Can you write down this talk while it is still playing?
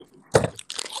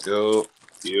Yo,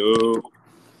 yo.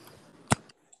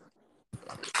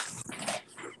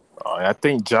 I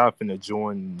think Ja finna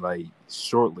join like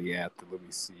shortly after. Let me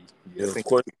see. Yeah, I Of think.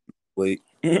 course. Wait.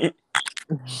 Of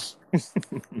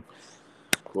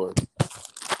course.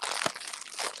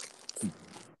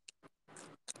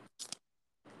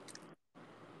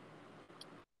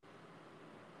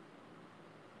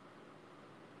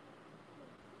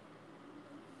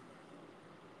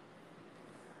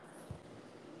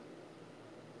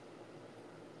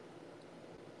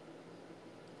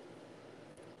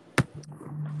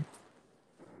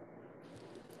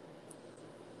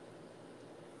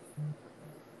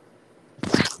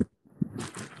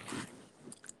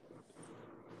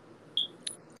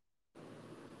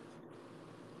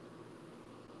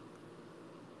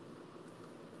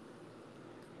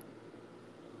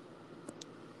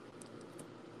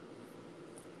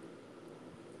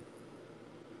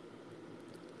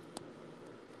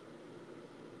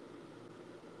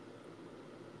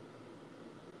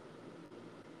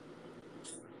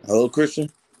 Hello, Christian.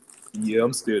 Yeah,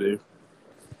 I'm still there.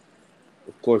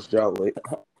 Of course, y'all late.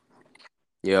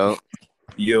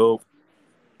 Yo,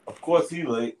 Of course, he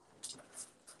late.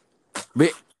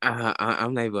 but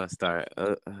I'm not even gonna start.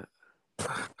 I'm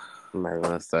not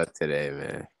gonna start today,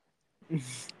 man.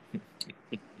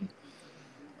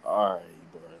 All right,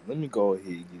 bro. Let me go ahead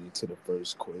and get into the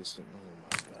first question. Oh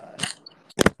my god.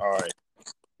 All right.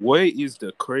 What is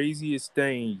the craziest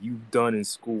thing you've done in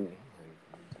school?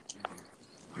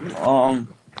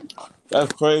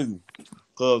 That's crazy.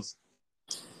 Cause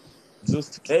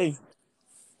just today,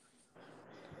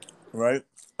 right?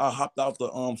 I hopped out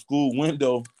the school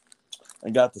window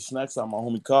and got the snacks out of my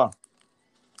homie car.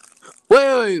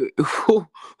 Wait.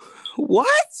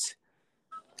 What?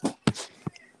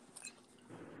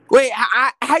 Wait,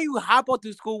 how you hop out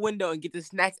the school window and get the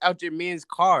snacks out your man's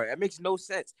car? That makes no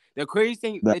sense. The craziest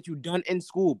thing that you done in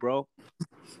school, bro.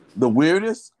 The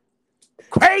weirdest?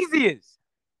 Craziest.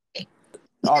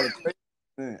 Oh, the crazy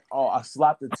thing. Oh, I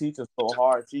slapped the teacher so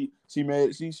hard. She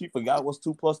forgot what's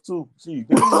 2 plus 2. She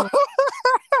didn't know.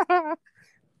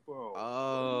 Bro.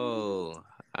 Oh, all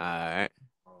right.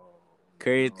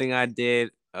 Crazy thing I did.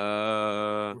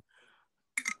 I'll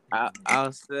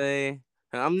say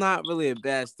I'm not really a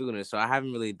bad student, so I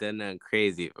haven't really done nothing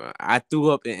crazy. Bro. I threw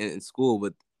up in school,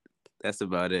 but that's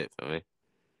about it for me.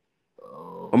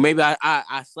 Or maybe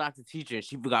I slapped the teacher and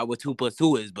she forgot what 2 plus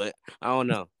 2 is, but I don't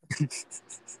know.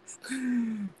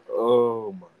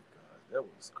 Oh my god, that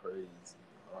was crazy.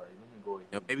 All right, let me go ahead.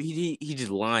 You know, maybe he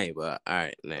just lying, but all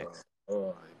right, next.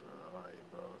 All right,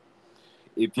 bro.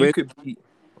 If you could be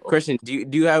Christian, do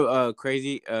you have a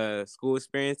crazy school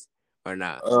experience or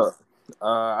not?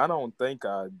 I don't think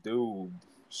I do.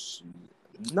 Shoot.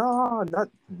 Not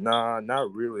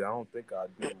really. I don't think I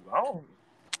do.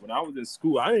 When I was in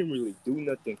school, I didn't really do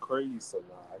nothing crazy. So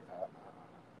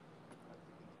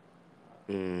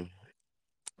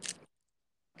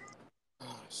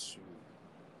shoot.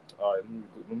 All right,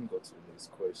 let me go to the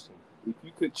next question. If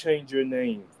you could change your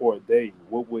name for a day,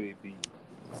 what would it be?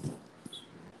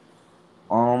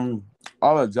 I'll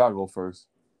let y'all go first.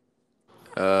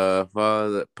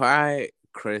 For probably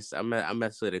Chris. I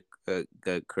mess with a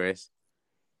good Chris.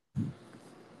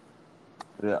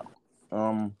 Yeah.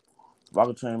 If I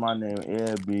could change my name,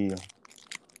 it'd be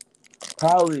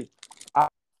probably.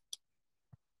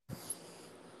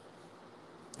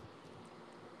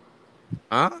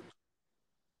 Huh?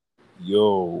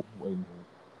 Yo, wait a minute.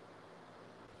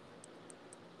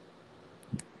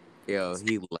 Yo,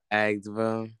 he lagged,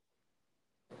 bro.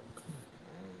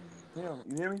 Damn,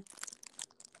 you hear me?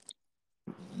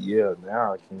 Yeah,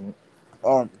 now I can.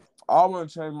 I want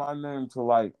to change my name to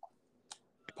like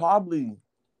probably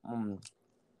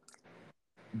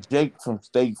Jake from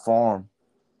State Farm.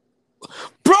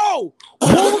 Bro,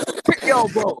 yo,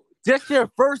 bro, just your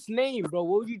first name, bro.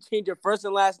 What would you change your first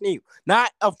and last name?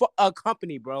 Not a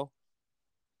company, bro.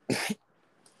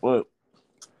 But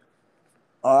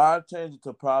I'd change it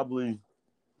to probably.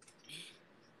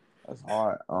 That's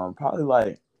hard. Probably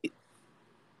like.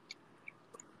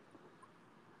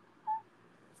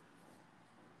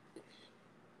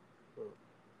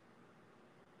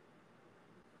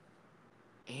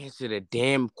 Answer the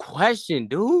damn question,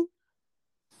 dude.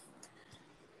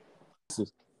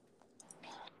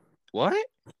 What?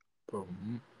 That's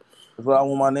what I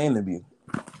want my name to be.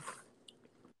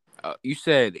 You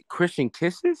said Christian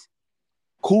Kisses?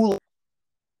 Cool.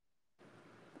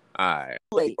 All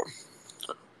right.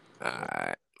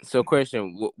 So,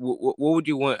 Christian, what would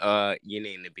you want your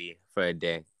name to be for a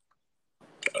day?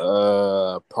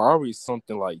 Probably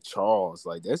something like Charles.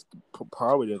 Like that's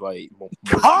probably the like.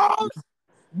 Charles?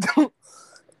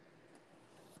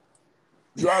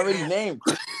 You already named.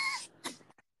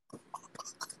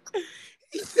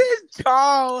 He said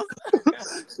Charles.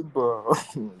 Bro,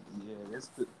 yeah,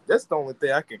 that's the only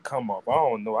thing I can come up. I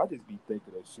don't know. I just be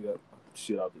thinking of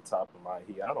shit off the top of my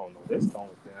head. I don't know. That's the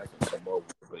only thing I can come up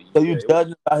with. But yeah, So you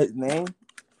judging by his name?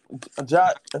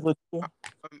 Jot, that's what you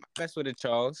Mess with it,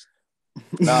 Charles.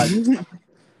 Nah, that's what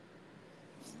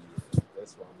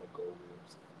I'm gonna go with.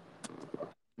 Let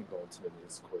me go to the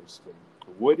next question.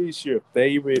 What is your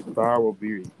favorite viral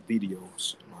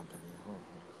videos? My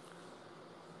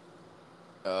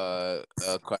bad.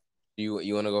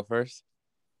 You want to go first?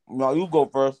 no, you go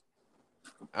first.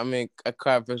 I mean,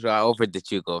 Cryofficial, I offered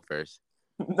that you go first.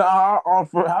 Nah, how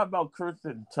about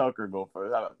Christon Tucker go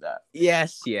first? How about that?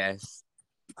 Yes.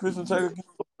 Christon Tucker can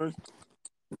go first.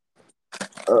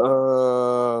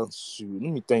 Shoot.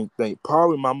 Let me think.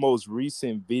 Probably my most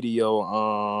recent video.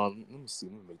 Let me see.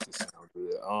 Let me make this sound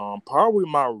good. Probably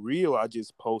my reel I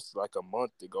just posted like a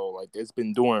month ago. Like it's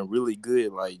been doing really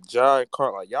good. Like John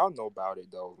Carl, like y'all know about it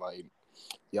though. Like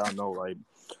y'all know, like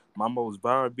my most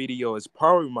viral video is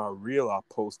probably my reel I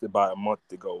posted about a month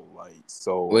ago. Like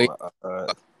so. Wait.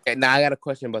 Now I got a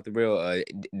question about the real.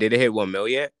 Did it hit 1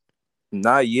 million yet?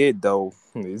 Not yet though.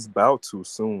 It's about to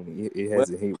soon. It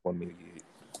hasn't hit 1 million yet.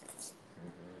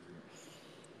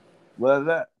 What is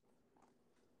that?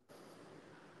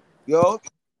 Yo.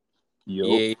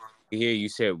 Yeah, here you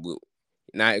said.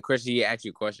 Now, Christian, he asked you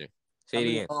a question. Say it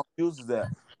again. How many views is that?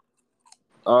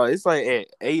 It's like at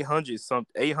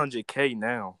 800K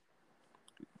now.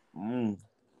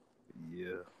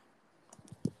 Yeah.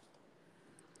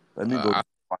 Let me go.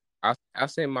 I'll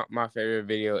say my favorite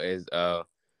video is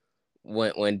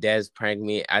when Des pranked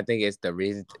me. I think it's the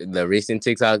recent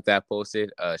TikTok that I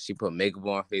posted. She put makeup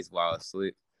on her face while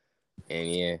asleep, and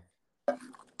yeah.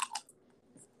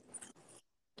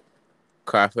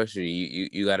 Cryofficial,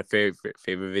 you got a favorite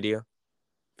video?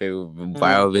 Favorite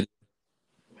viral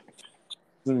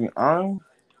video?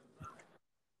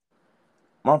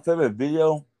 My favorite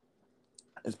video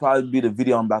is probably be the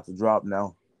video I'm about to drop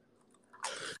now.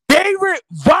 Favorite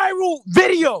viral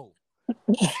video?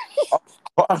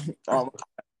 I'm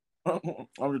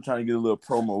just trying to get a little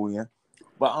promo in.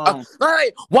 But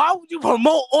why would you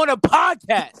promote on a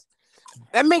podcast?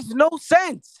 That makes no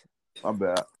sense. My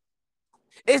bad.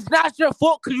 It's not your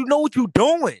fault because you know what you're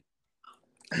doing.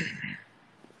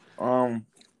 My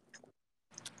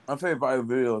favorite viral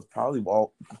video is probably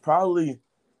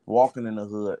walking in the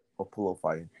hood or pillow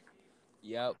fighting.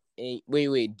 Yep. Hey,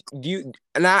 wait. Do you?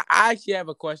 And I actually have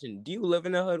a question. Do you live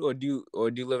in the hood or do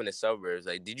you live in the suburbs?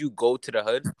 Like, did you go to the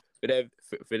hood for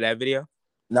that video?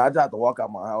 No, I just have to walk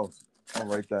out my house. I'm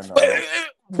right there now.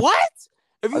 What?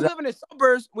 If you live in the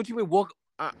suburbs, what you mean walk?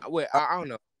 Wait, I don't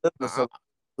know. Live in the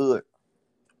hood.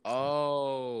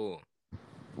 Oh.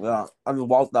 Yeah, I just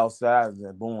walked outside and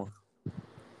then boom.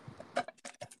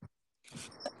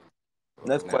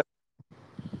 Next question.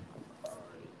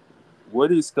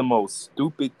 What is the most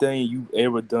stupid thing you've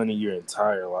ever done in your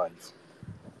entire life?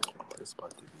 That's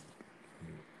about to be.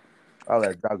 I'll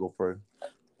let Jack go first.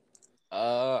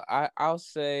 I'll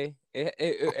say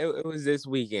it was this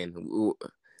weekend.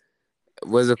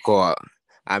 What's it called?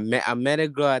 I met a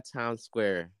girl at Times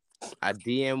Square. I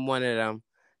DM one of them.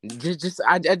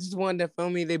 I just wanted to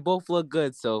film me. They both look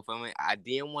good, so for me, I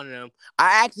DM one of them.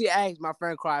 I actually asked my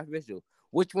friend Cryofficial,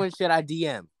 which one should I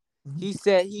DM? He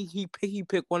said he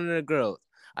picked one of the girls.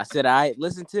 I said, all right,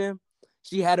 listen to him.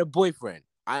 She had a boyfriend.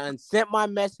 I unsent my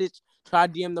message,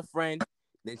 tried to DM the friend.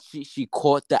 Then she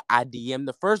caught the I DM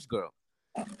the first girl.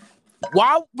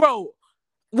 Wow, bro.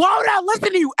 Why would I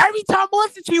listen to you? Every time I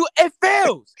listen to you, it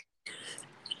fails.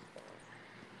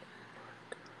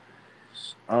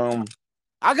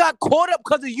 I got caught up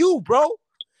because of you, bro.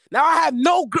 Now I have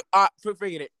no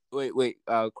forget it. Wait,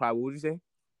 Cry, what would you say?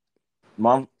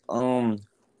 Mom,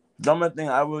 dumbest thing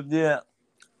I ever did,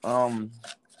 that's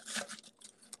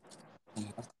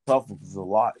tough. It's a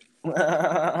lot.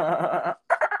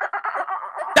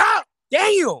 Stop!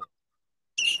 Damn!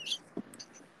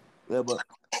 Yeah, but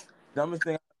dumbest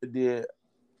thing I ever did,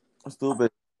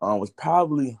 stupid, was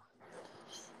probably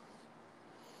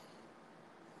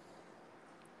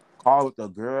call with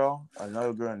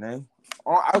another girl name.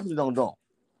 I actually don't know.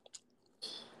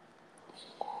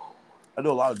 I do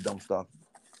a lot of dumb stuff.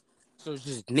 So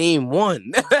just name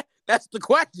one. That's the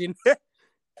question. I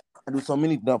do so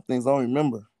many dumb things I don't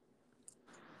remember.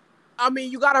 I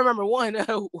mean, you gotta remember one.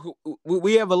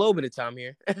 We have a little bit of time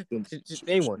here. just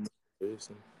name one.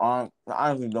 I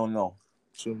honestly don't know.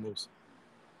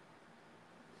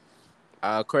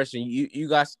 Christian, you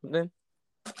got something?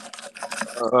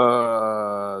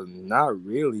 Not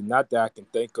really. Not that I can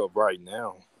think of right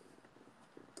now.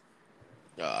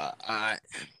 I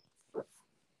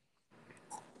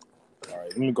All right,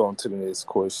 let me go on to the next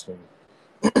question.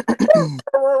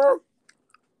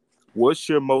 What's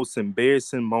your most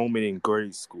embarrassing moment in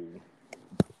grade school?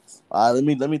 Let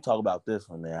me talk about this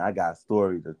one, man. I got a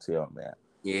story to tell, man.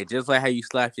 Yeah, just like how you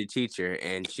slapped your teacher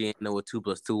and she didn't know what 2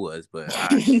 + 2 was, but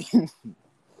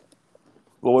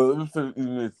Well, let me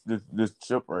finish this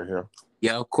chip right here.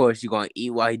 yeah, of course you're gonna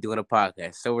eat while you doing a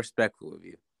podcast. So respectful of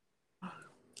you.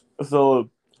 So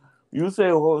you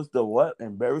say what was the what?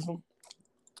 Embarrassing?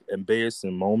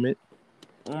 Embarrassing moment?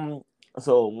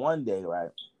 So one day, right,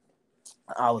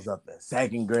 I was up in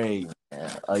second grade,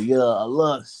 man. A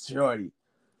little shorty.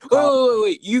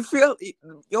 Wait. You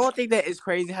don't think that is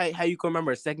crazy how you can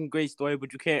remember a second grade story,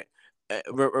 but you can't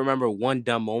remember one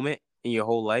dumb moment in your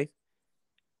whole life?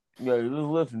 Yeah,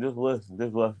 just listen.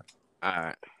 All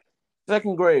right.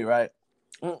 Second grade, right?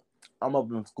 I'm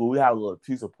up in school. We had a little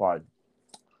pizza party.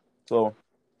 So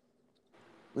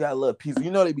we got a little pizza. You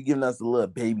know they be giving us the little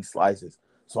baby slices.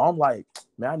 So I'm like,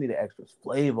 man, I need an extra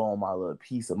flavor on my little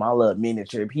pizza, my little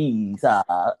miniature pizza.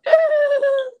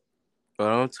 But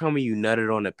don't tell me you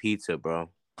nutted on the pizza, bro.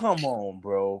 Come on,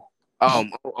 bro. My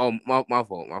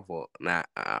fault. Nah,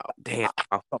 damn.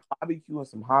 Some barbecue and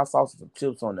some hot sauce and some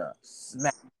chips on there.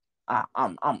 Smack.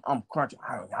 I'm crunching.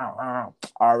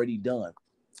 Already done.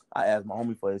 I asked my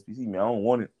homie for SPC, man. I don't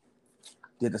want it.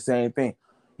 Did the same thing.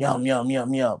 Yum.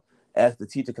 Asked the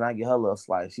teacher, can I get her a little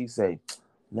slice? She say,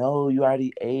 no, you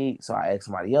already ate. So I asked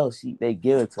somebody else. They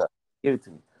give it to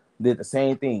me. Did the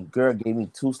same thing. Girl gave me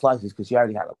 2 slices because she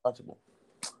already had a bunch of them.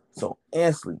 So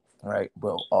instantly, right,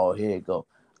 bro. Oh, here it go.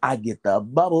 I get the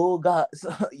bubble guts.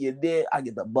 You did. I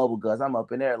get the bubble guts. I'm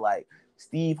up in there like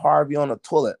Steve Harvey on the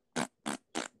toilet.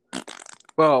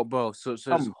 Bro. So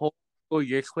this whole story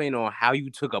you're explaining on how you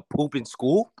took a poop in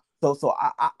school? So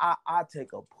I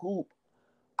take a poop.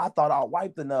 I thought I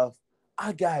wiped enough.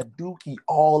 I got dookie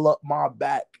all up my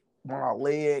back, my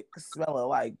leg, smelling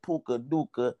like puka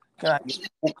dooka. Can I get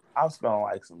puka? I'm smelling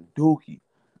like some dookie.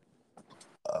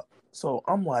 So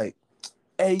I'm like,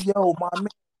 hey yo, my man.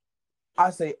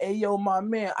 I say, hey yo, my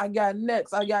man, I got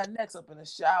next up in the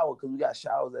shower because we got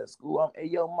showers at school. Hey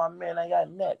yo, my man, I got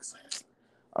next.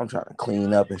 I'm trying to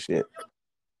clean up and shit.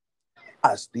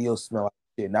 I still smell like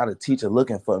shit. Now the teacher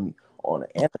looking for me on the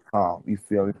intercom. You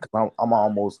feel me? Because I'm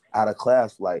almost out of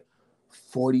class for like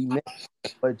 40 minutes.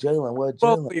 Where Jalen?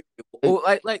 Bro,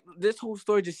 like this whole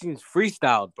story just seems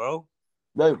freestyled, bro.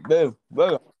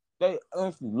 They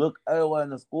honestly look everywhere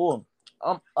in the school.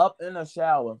 I'm up in the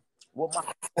shower with my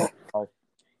clothes off,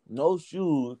 no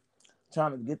shoes,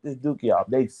 trying to get this dookie off.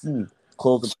 They see me,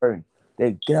 close the curtain.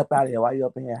 They get up out of here. Why you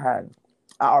up in here hiding?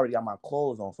 I already got my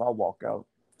clothes on, so I walk out.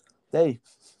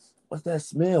 What's that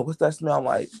smell? I'm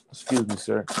like, excuse me,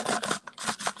 sir.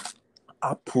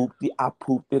 I pooped it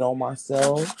on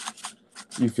myself.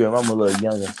 You feel me? I'm a little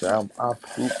younger, sir. I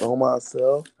pooped on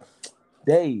myself.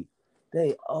 You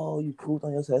pooped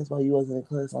on yourself. That's why you wasn't in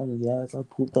class. Yes, I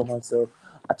pooped on myself.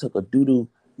 I took a doo-doo.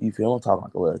 You feel me? I'm talking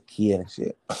like a little kid and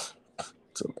shit.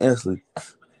 So instantly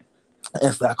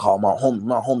I called my homie.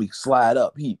 My homie slide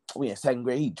up. We in second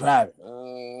grade. He driving.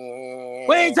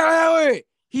 Wait.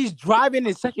 He's driving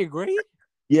in second grade?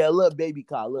 Yeah, little baby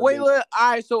car. Wait. All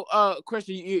right. So,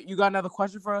 Christian, you got another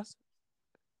question for us?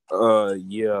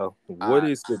 Yeah. What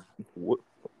is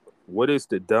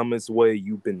the dumbest way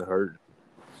you've been hurt?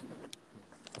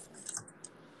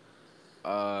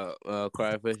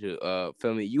 Cryofficial.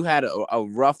 Feel me? You had a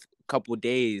rough couple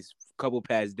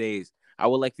past days. I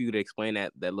would like for you to explain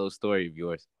that little story of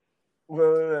yours.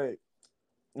 Wait.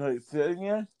 Say it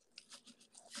again.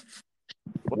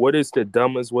 What is the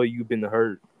dumbest way you've been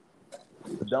hurt?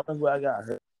 The dumbest way I got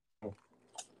hurt.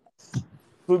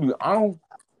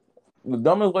 The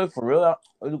dumbest way for real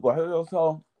is to go hurt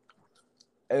yourself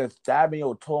is stabbing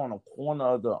your toe on the corner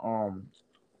of the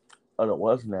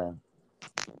what's name?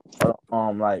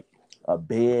 Like a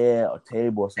bed or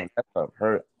table or something. That stuff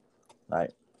hurt.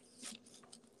 Like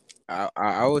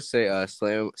I would say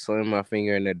slam my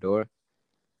finger in the door.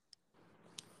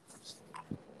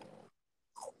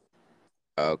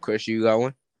 Chris, you got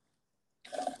one?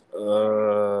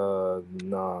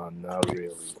 Nah, not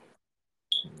really.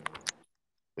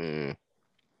 Okay.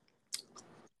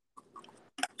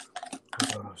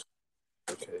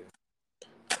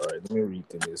 All right, let me read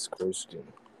the next question.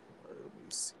 Let me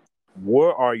see.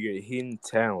 What are your hidden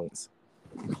talents?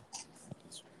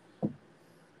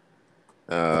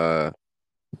 I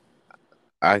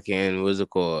can. What's it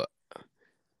called?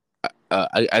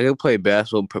 I can play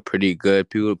basketball pretty good.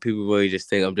 People really just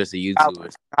think I'm just a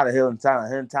YouTuber. Not a hidden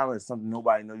talent. Hidden talent is something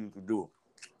nobody know you can do.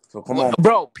 So come on,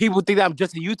 bro. People think that I'm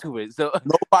just a YouTuber. So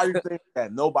nobody thinks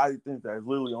that. Nobody thinks that. So thinks that. Nobody thinks that. It's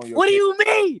literally on your What do page. you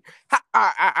mean?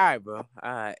 All right, bro.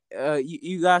 All right.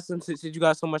 You got some? Since you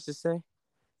got so much to say.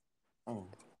 Mm.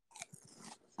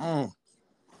 Mm.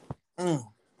 Mm.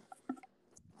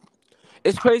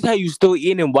 It's crazy how you still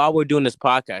eating while we're doing this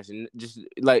podcast, and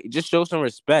just show some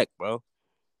respect, bro.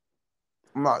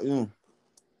 I'm not eating.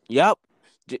 Yep.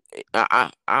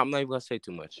 I'm not even gonna say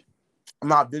too much. I'm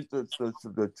not addicted to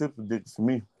the chips. Addicted to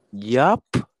me. Yup.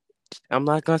 I'm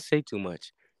not gonna say too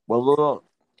much. Well, look,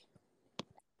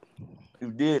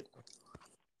 you did.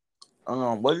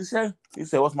 What did he say? He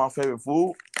said, "What's my favorite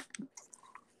food?"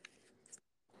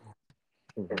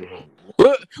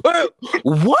 What? What?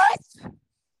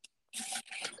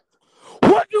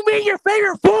 What do you mean your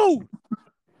favorite food?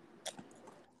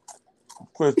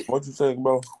 Chris, what you saying,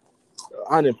 bro?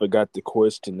 I didn't forgot the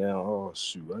question now. Oh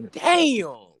shoot!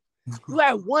 Damn. You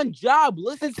had one job.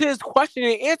 Listen to his question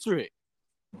and answer it.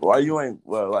 Why you ain't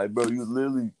like, bro? You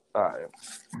literally. All right.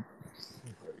 All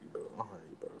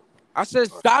right, bro. I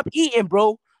said stop eating,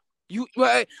 bro.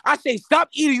 I say stop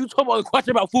eating. You talk about the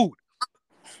question about food.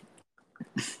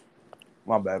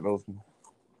 My bad, bro.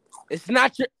 It's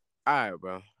not your. All right,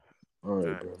 bro. All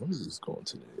right, bro. Let me just go on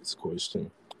to the next question.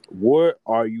 What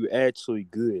are you actually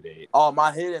good at? Oh,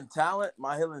 my hidden talent.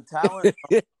 My hidden talent.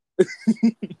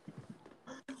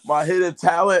 My hidden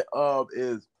talent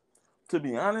is, to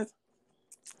be honest,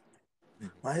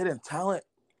 my hidden talent.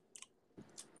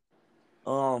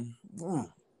 I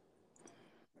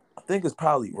think it's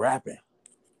probably rapping.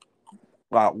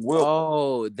 Like,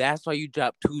 Oh, that's why you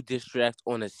dropped 2 diss tracks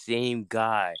on the same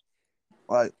guy.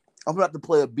 Like, I'm about to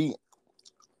play a beat.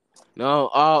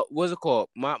 No, what's it called?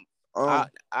 Um,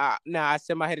 I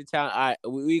said my hidden talent. All right,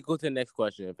 we go to the next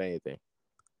question, if anything.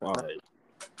 All right.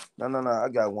 no, I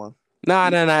got one.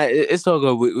 Nah. It's all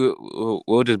good.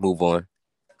 We'll just move on.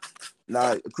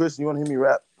 Nah, Chris, you want to hear me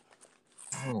rap?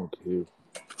 I don't care.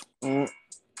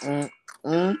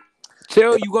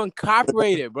 Chill, you gonna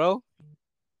copyright it, bro.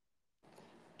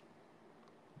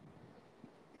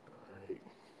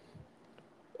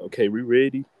 Okay, we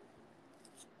ready?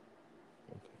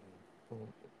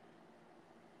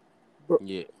 Bro.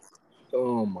 Yeah.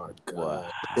 Oh my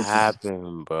god. What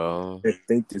happened, bro? I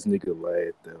think this nigga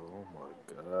laughed though. Oh my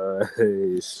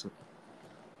gosh.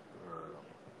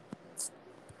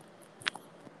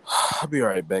 I'll be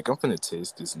right back. I'm finna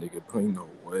test this nigga, but ain't no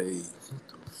way. What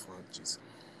the fuck? Just...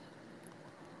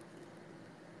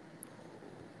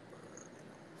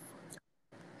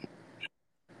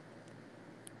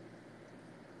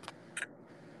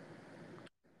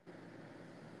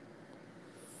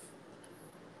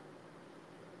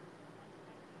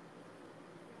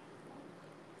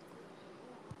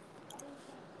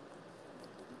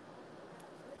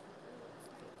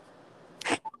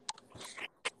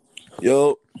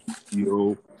 Yo.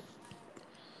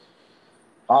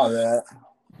 All that.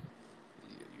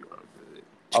 Yeah, you are good.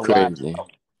 All Crazy.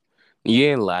 You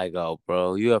ain't lag out,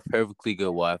 bro. You have perfectly good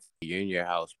Wi-Fi. You're in your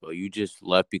house, bro. You just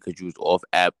left because you was off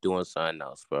app doing something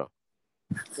else, bro.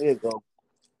 There you go.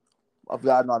 I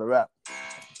forgot not to rap.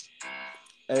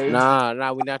 Hey. Nah.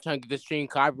 We're not trying to get the stream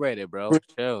copyrighted, bro.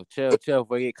 Chill.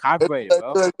 Before you get copyrighted,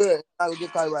 bro. Good. I will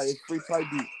get copyrighted. It's free type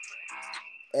beat.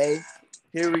 Hey,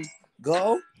 here we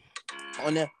go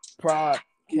on the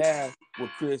podcast with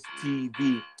Chris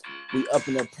TV. We up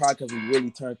in the podcast. We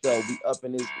really turned up. We up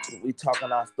in this. We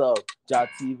talking our stuff.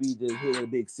 JaTv just hit a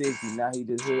big 60. Now he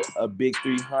just hit a big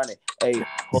 300. Hey,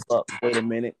 hold up. Wait a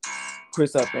minute.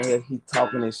 Chris up in here. He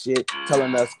talking his shit.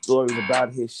 Telling us stories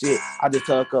about his shit. I just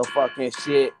took a fucking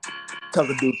shit. Tuck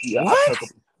a dookie. What?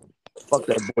 Fuck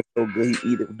that boy so good.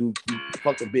 He eat a dookie.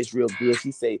 Fuck the bitch real good.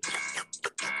 She say,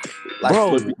 like,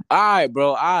 bro.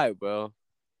 All right, bro.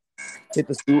 Hit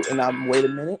the suit and I'm wait a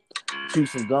minute. Chew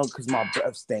some gum because my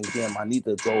breath stank. Damn, I need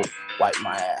to go wipe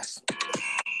my ass.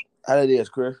 How it is,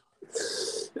 Chris?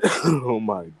 Oh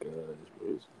my gosh,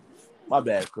 bro. My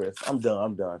bad, Chris. I'm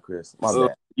done, Chris. My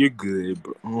bad. You're good,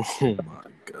 bro. Oh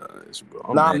my gosh, bro.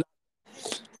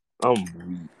 I'm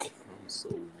weak. I'm so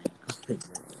weak.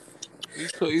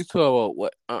 You talk about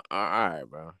what? All right,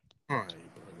 bro. All right,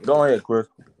 bro. Go ahead, Chris.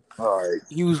 All right.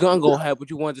 He was gonna go ahead, but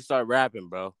you wanted to start rapping,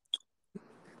 bro.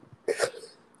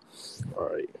 All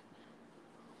right.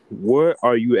 What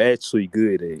are you actually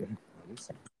good at?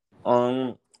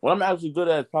 What I'm actually good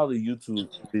at is probably YouTube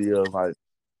videos, like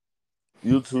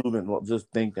YouTube and just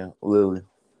thinking, literally.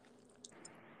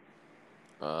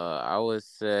 I would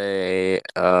say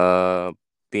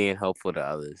being helpful to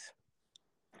others.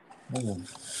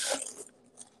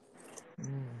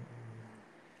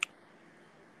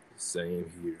 Same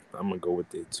here. I'm gonna go with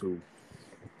that too.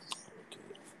 Okay.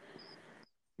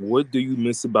 What do you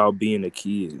miss about being a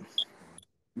kid?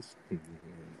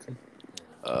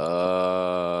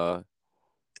 Not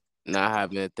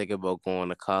having to think about going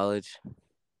to college.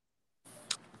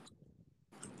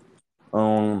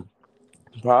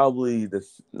 Probably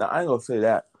this. No, I ain't gonna say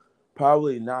that.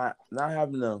 Probably not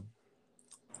having to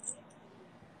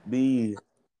be,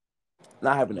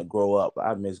 not having to grow up.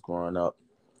 I miss growing up.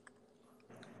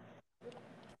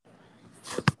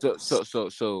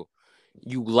 So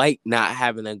you like not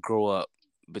having to grow up,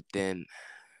 but then,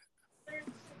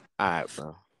 all right,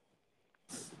 bro.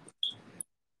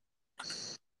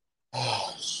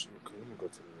 Oh, shoot. Okay, let me go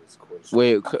to the next question.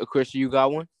 Wait, Christian, you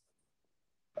got one?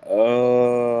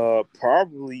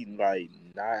 Probably like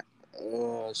not.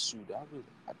 Shoot,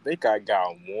 I think I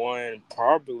got one.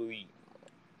 Probably.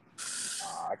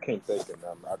 I can't think of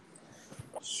nothing.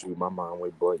 Shoot, my mind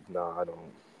went blank. Nah, I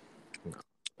don't.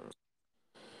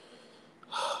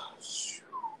 Shoot.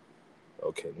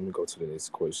 Okay, let me go to the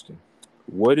next question.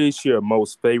 What is your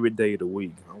most favorite day of the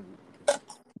week?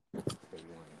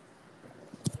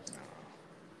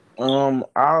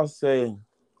 I'll say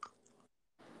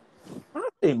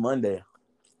Monday.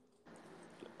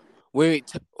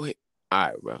 Wait. All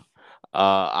right, bro.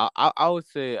 I would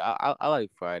say I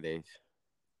like Fridays.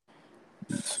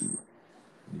 Me too.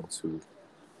 Me too.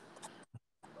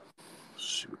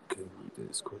 Shoot, can you read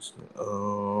this question?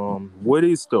 What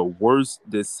is the worst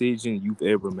decision you've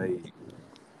ever made?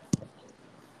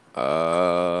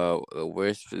 The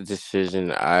worst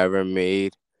decision I ever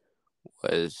made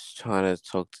was trying to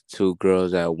talk to two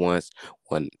girls at once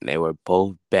when they were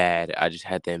both bad. I just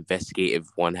had to investigate if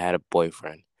one had a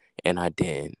boyfriend, and I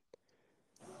didn't.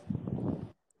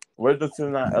 Worst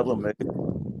decision I ever made.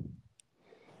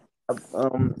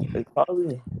 It's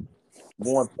probably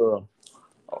going to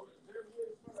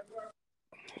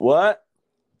what?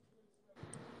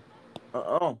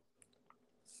 I'll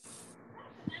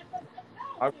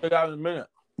figure out in a minute.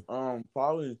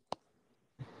 Probably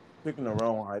picking the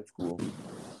wrong high school.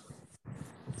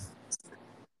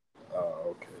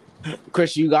 Okay.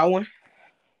 Chris, you got one?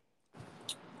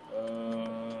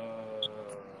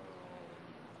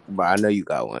 But I know you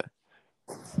got one.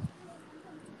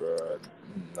 Bruh,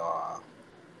 nah,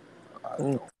 I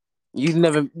don't. You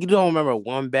don't remember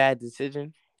one bad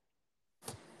decision?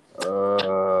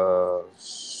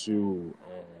 Shoot.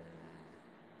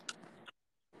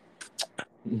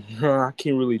 I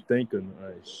can't really think of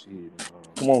shit.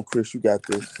 Come on, Chris, you got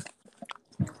this.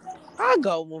 I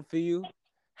got one for you.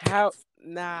 How?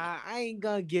 Nah, I ain't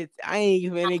gonna get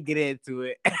into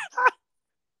it.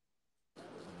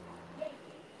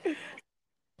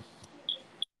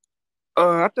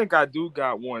 I think I do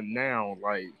got one now.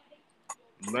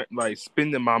 Like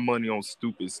spending my money on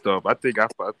stupid stuff. I think I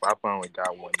finally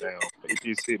got one now. It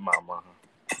just hit my mind.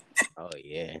 Oh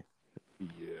yeah.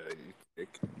 Yeah,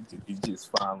 it just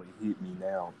finally hit me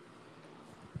now.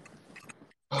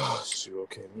 Oh, shoot.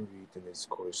 Okay, let me read the next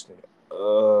question.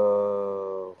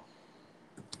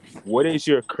 What is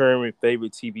your current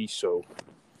favorite TV show?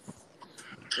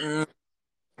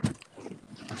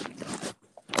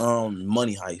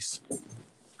 Money Heist.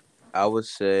 I would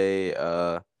say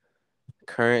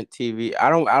current TV. I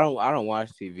don't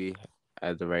watch TV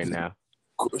as of right now.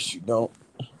 Of course you don't.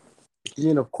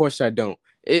 Of course I don't.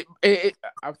 I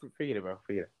forget it, bro.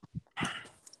 Forget it.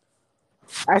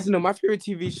 Actually, no. My favorite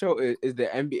TV show is the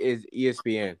NBA, is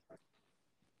ESPN.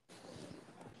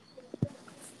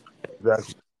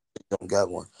 Exactly. Don't got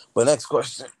one. But next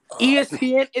question.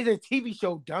 ESPN is a TV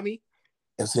show, dummy.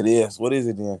 Yes, it is. What is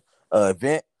it then?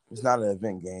 Event? It's not an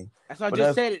event game. That's what I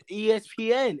just said.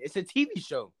 ESPN. It's a TV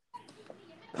show.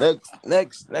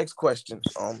 Next question.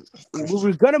 We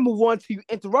were gonna move on till you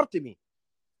interrupted me.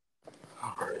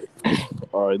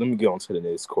 All right, let me get on to the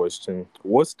next question.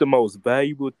 What's the most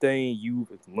valuable thing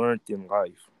you've learned in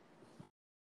life?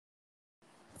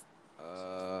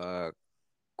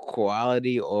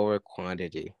 Quality over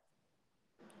quantity.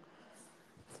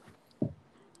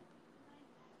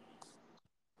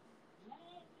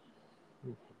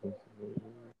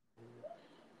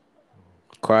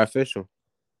 Cryofficial.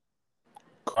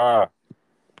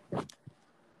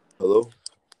 Hello?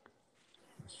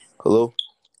 Hello?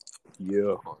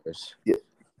 Yeah.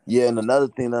 Yeah, and another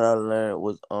thing that I learned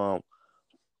was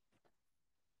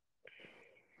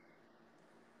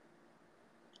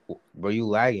Bro, you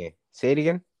lagging. Say it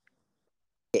again.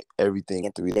 everything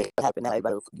in 3 days. What happened now?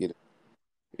 Everybody will forget it.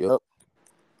 Yep.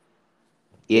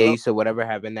 Yeah, you said whatever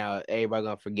happened now, everybody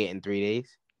gonna forget in 3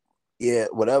 days. Yeah,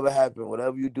 whatever happened,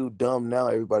 whatever you do dumb now,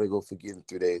 everybody go forget in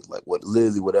 3 days. Like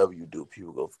literally whatever you do,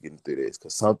 people go forget in 3 days.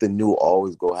 Cause something new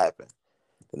always go happen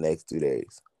the next 2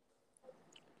 days.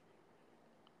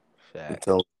 Fact.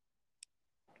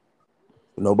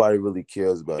 Nobody really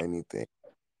cares about anything.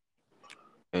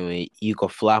 I mean, you can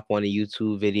flop on a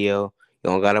YouTube video. You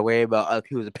don't gotta worry about other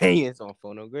people's opinions on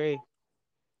phone or grade.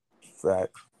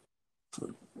 Fact.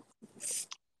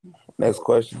 Next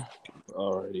question.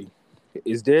 Alrighty.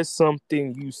 Is there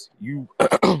something you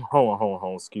hold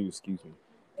on, excuse me.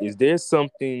 Is there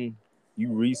something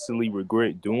you recently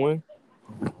regret doing?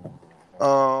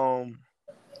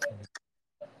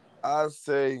 I'd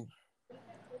say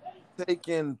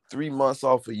taking 3 months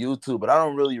off of YouTube, but I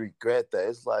don't really regret that.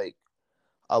 It's like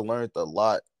I learned a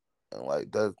lot, and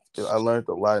like that, I learned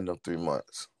a lot in them 3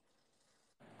 months.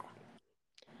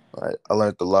 Like I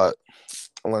learned a lot.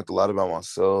 I learned a lot about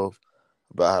myself,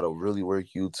 about how to really work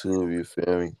YouTube. You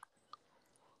feel me?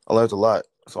 I learned a lot.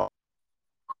 So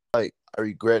like I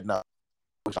regret not.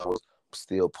 Wish I was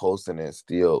still posting and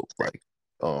still like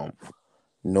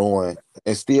knowing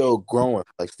and still growing.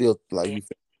 Like still like you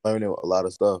feel me, learning a lot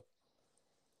of stuff.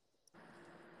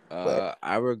 But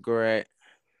I regret.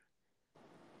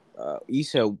 You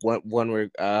said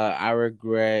one. I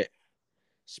regret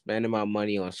spending my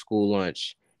money on school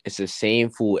lunch. It's the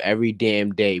same food every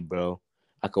damn day, bro.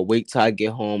 I could wait till I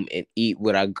get home and eat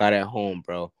what I got at home,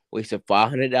 bro. Wasted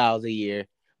 $500 a year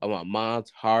of my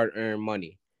mom's hard-earned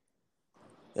money.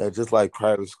 yeah, just like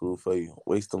private school for you,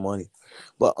 waste of money.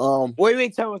 But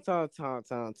Wait, time.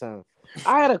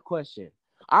 I had a question.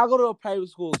 I go to a private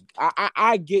school.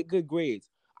 I get good grades.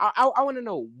 I want to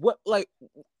know what like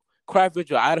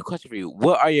Cryofficial. I had a question for you.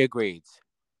 What are your grades?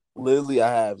 literally, I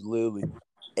have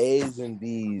A's and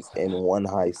B's and one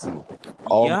high C.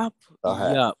 All Yup. I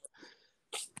have.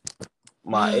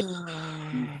 My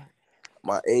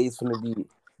A's finna be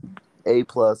A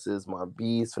pluses. My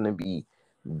B's finna be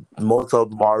most of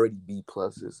them already B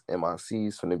pluses, and my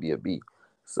C's finna be a B.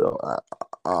 So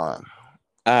All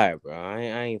right, bro. I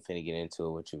ain't finna get into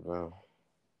it with you, bro.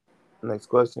 next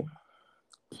question.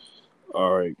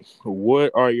 All right.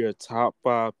 What are your top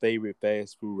 5 favorite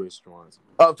fast food restaurants?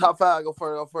 Oh, top 5. I go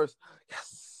first.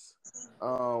 Yes.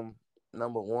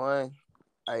 Number 1,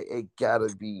 it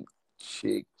gotta be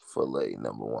Chick-fil-A.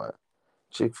 Number 1,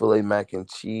 Chick-fil-A mac and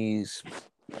cheese.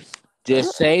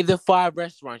 Just say the 5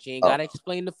 restaurants. You ain't gotta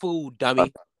explain the food,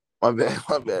 dummy. My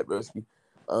bad, broski.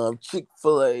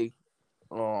 Chick-fil-A.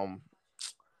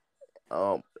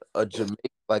 A Jamaican,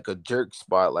 like a jerk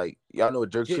spot, like y'all know a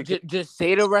jerk chicken. Just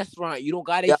say the restaurant. You don't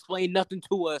gotta explain nothing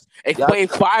to us. Explain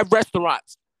 5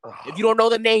 restaurants. If you don't know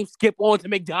the name, skip on to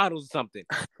McDonald's or something.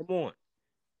 Come on.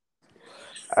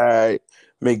 All right,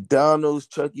 McDonald's,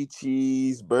 Chuck E.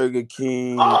 Cheese, Burger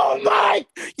King. Oh my!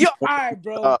 Yo, all right,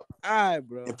 bro.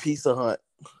 And Pizza Hut.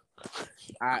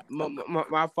 All right,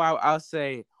 my 5. I'll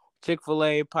say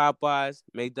Chick-fil-A, Popeyes,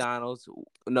 McDonald's.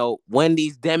 No,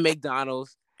 Wendy's, then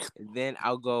McDonald's, and then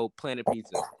I'll go Planet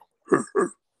Pizza.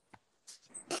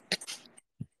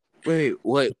 Wait.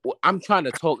 I'm trying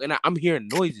to talk, and I'm hearing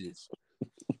noises.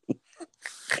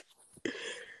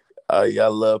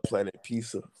 Y'all love Planet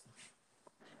Pizza.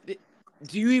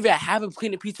 Do you even have a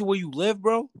Planet Pizza where you live,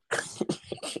 bro?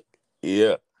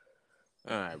 Yeah.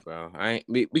 All right, bro. I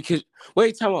ain't because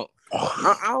wait, time out.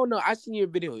 I don't know. I seen your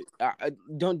video.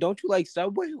 Don't you like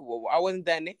Subway? Why wasn't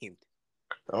that named?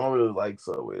 I don't really like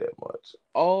Subway that much.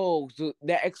 Oh, so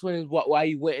that explains why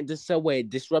you went into Subway,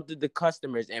 disrupted the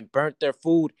customers, and burnt their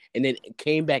food, and then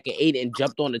came back and ate and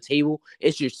jumped on the table.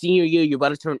 It's your senior year. You're about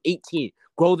to turn 18.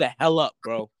 Grow the hell up,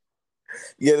 bro.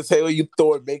 Yeah, the same way you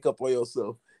throwing makeup on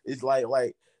yourself. It's like,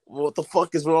 what the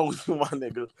fuck is wrong with you, my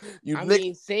nigga? I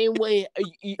mean, same way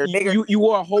you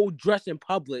wore a whole dress in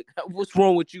public. What's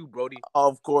wrong with you, Brody?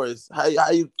 Of course. How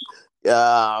you?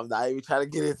 I'm not even trying to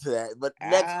get into that. But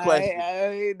next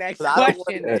question. Next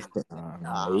question.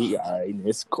 All right,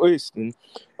 next question.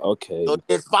 Okay. Don't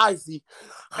get spicy.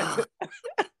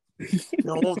 You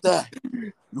don't want that.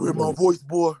 You hear my voice,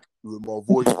 boy? You hear my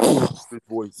voice? This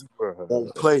voice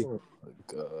won't play. Oh my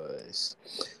gosh.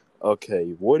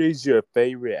 Okay, what is your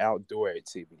favorite outdoor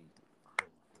activity?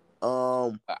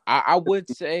 I would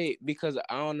say because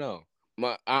I don't know.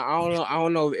 I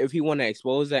don't know if he want to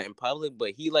expose that in public,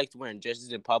 but he likes wearing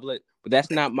dresses in public. But that's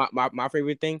not my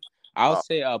favorite thing. I'll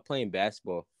say playing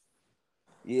basketball.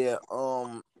 Yeah.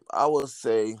 I would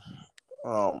say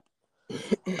I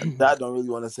don't really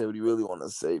want to say what he really want to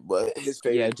say, but his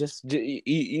favorite. Yeah, just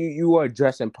you are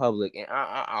dressed in public, and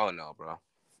I don't know, bro.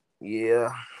 Yeah,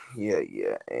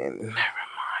 and never mind.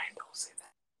 Don't say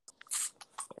that.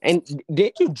 And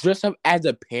did you dress up as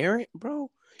a parent,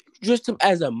 bro? You dressed up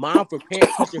as a mom for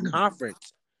parent-teacher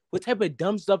conference. What type of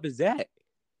dumb stuff is that?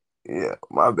 Yeah,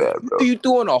 my bad, bro. You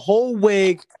throwing a whole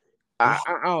wig. I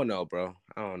don't know, bro.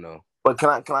 I don't know. But can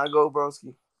I go,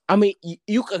 broski? I mean,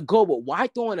 you could go, but why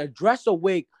throw in a dress or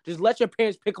wig? Just let your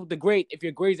parents pick up the grade if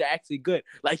your grades are actually good,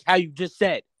 like how you just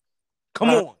said. Come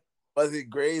on. Was it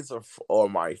grades or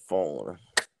my phone?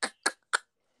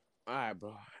 All right,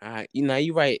 bro. All right.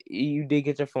 You're right. You did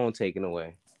get your phone taken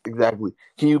away. Exactly.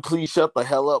 Can you please shut the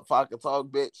hell up if I can talk,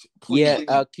 bitch? Please.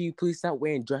 Yeah. Can you please stop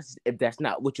wearing dresses if that's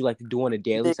not what you like to do on a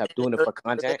daily? Stop doing it for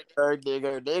content.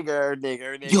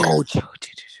 Nigger. Yo.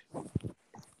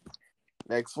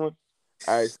 Next one.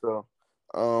 All right. So,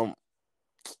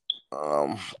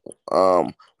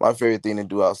 my favorite thing to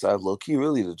do outside, low key,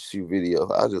 really to shoot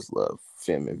videos. I just love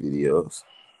filming videos.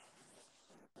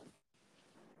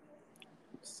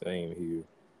 Same here.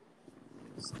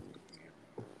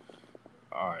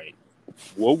 All right.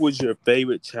 What was your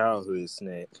favorite childhood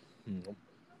snack?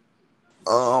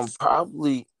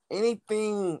 Probably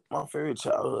anything. My favorite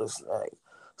childhood snack.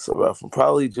 So, from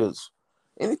probably just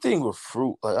anything with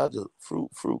fruit. Like I just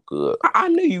fruit good. I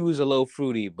knew you was a little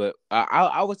fruity, but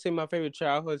I would say my favorite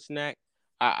childhood snack.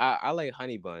 I like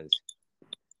honey buns.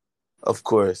 Of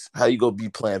course. How you gonna be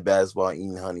playing basketball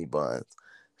eating honey buns?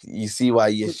 You see why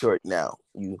you're short now.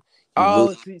 You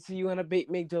Oh, so you wanna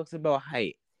make jokes about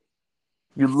height?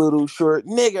 You little short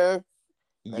nigger.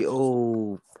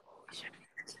 Yo.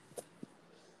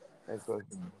 Next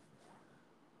question.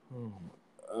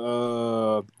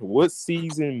 What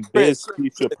season best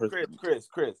feature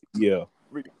Chris. Yeah.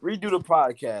 Redo the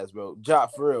podcast, bro.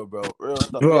 Jot for real, bro. Real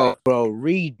stuff. Bro,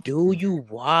 redo you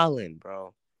wildin',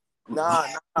 bro. Nah.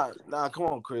 Come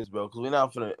on, Chris, bro. Cause we're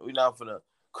not finna.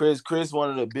 Chris, one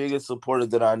of the biggest supporters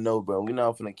that I know, bro. We're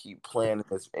not finna keep playing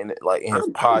this in his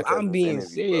podcast. I'm being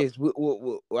serious.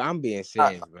 I'm being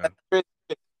serious, bro.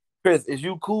 Chris, is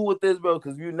you cool with this, bro?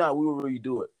 Cause you not, we will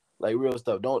redo it. Like real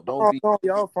stuff. Don't be. No,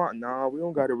 y'all fine. Nah, we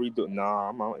don't gotta redo. Nah,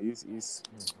 I'm out. It's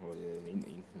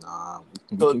nah.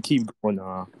 We can keep going.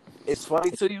 Nah. It's funny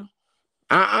to you.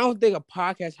 I don't think a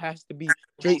podcast has to be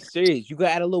straight serious. You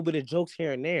gotta add a little bit of jokes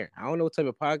here and there. I don't know what type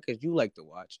of podcast you like to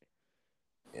watch.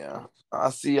 Yeah,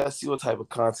 I see what type of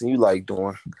content you like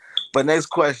doing. But next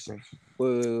question.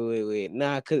 Wait.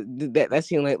 Nah, cause that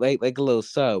seemed like a little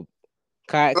sub.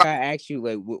 Can I ask you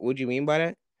what do you mean by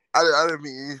that? I didn't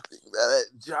mean anything. That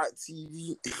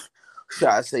JaTv. Should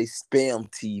I say spam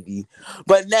TV?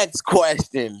 But next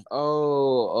question.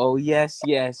 Oh yes.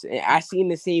 I seen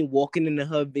the same walking in the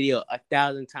hub video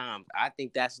 1,000 times. I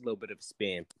think that's a little bit of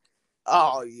spam.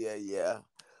 Oh yeah.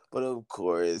 But of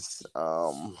course,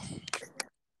 all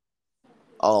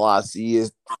I see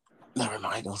is never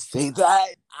mind. Don't say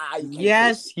that.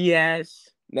 Yes.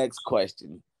 Next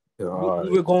question. We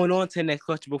were going on to the next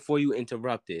question before you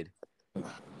interrupted.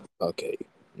 Okay,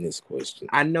 next question.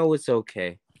 I know it's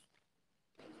okay.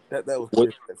 That was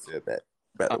Chris that said that.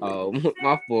 Oh,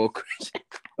 my fault, Chris.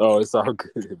 Oh, it's all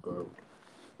good, bro.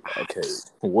 Okay,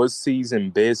 what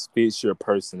season best fits your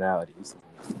personalities?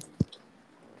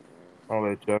 I'll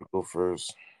let Jack go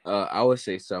first. I would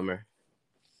say summer.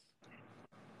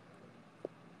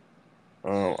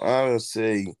 I would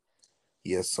say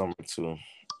summer too.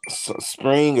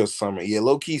 Spring or summer? Yeah,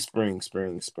 low key spring.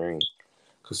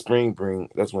 Cause spring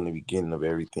that's when the beginning of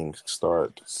everything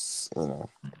starts. You know.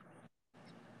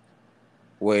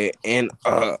 Wait.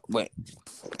 Yeah.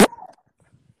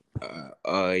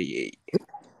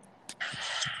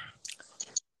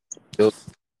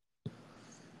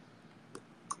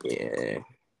 Yeah.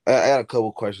 I got a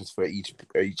couple questions for each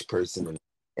person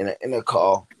in a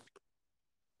call.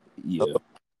 Yeah.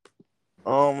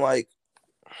 Like,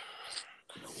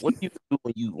 what do you do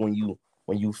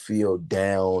when you feel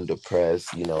down,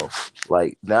 depressed? You know,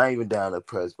 like not even down,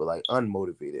 depressed, but like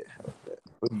unmotivated.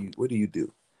 What do you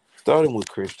do? Starting with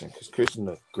Christian, because Christian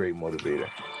is a great motivator.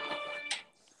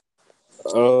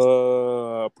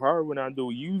 Probably when I do.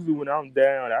 Usually when I'm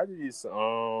down, I just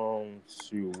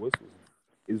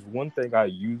is one thing I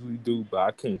usually do, but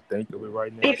I can't think of it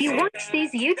right now. If you watch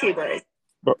these YouTubers,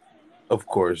 Of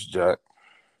course, Jack.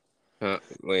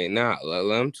 Wait, nah,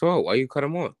 let him talk. Why you cut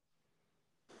him off?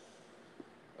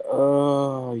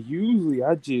 Usually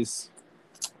I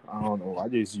don't know. I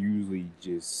just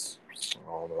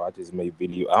make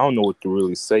video. I don't know what to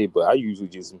really say, but I usually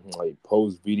just like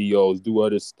post videos, do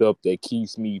other stuff that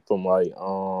keeps me from like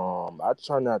I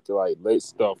try not to like let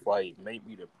stuff like make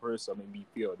me depressed or make me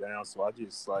feel down. So I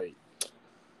just like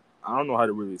I don't know how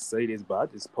to really say this, but I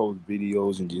just post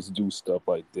videos and just do stuff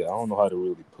like that. I don't know how to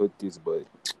really put this, but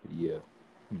yeah,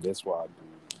 that's why I do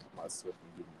myself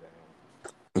and getting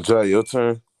down. Jack, your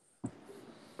turn.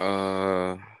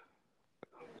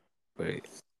 Wait.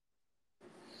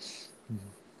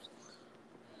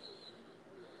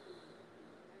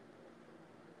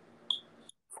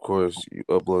 Of course, you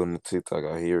uploading the TikTok.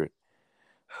 I hear it.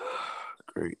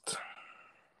 Great.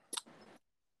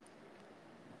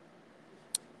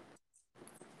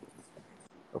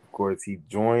 Of course, he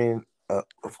joined.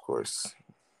 Of course.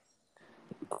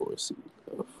 Of course.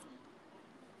 Of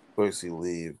course, he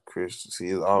leave. Christian, he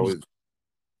is always.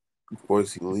 Of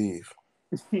course, he leave.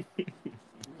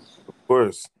 Of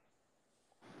course.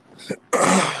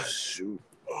 Shoot.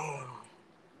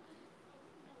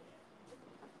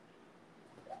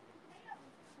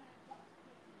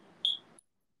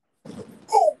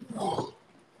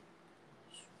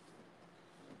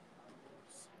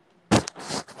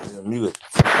 Yeah, mute it.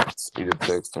 Speed of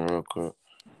text him real quick.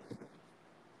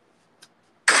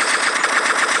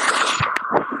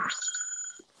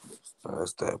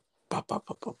 That's that. Pop, pop,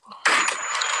 pop, pop.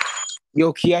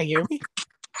 Yo, can y'all hear me?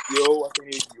 Yo, I can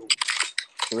hear you.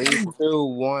 3, 2,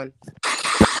 1.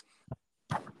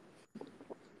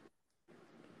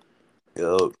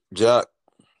 Yo, Jack.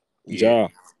 Ja.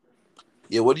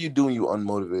 Yeah, what do you do when you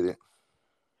unmotivated?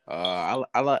 I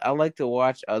like to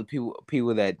watch other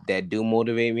people that do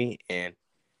motivate me, and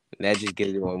that just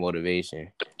gives me more motivation.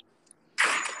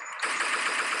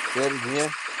 Say it again.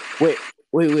 Wait.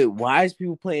 Why is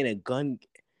people playing a gun?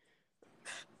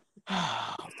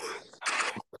 I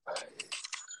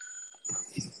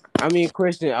mean,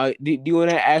 Christian, do you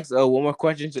want to ask one more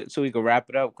question so we can wrap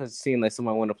it up? Because it seems like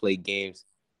somebody want to play games.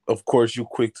 Of course, you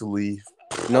quick to leave.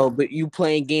 No, but you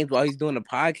playing games while he's doing a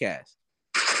podcast.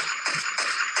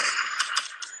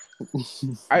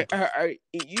 Are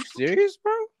you serious,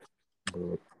 bro?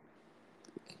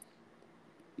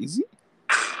 Is he?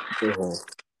 All Is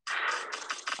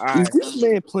right, this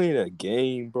man playing a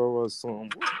game, bro, or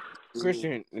something?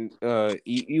 Christian,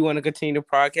 you want to continue the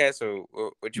podcast or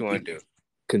what you want to do?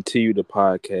 Continue the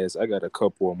podcast. I got a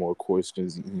couple of more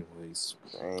questions, anyways.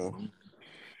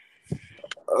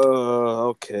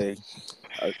 Okay.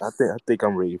 I think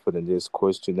I'm ready for the next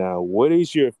question now. What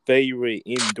is your favorite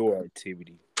indoor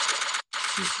activity?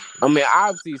 I mean,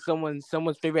 obviously, someone's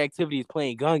favorite activity is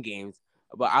playing gun games,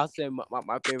 but I'll say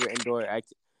my favorite indoor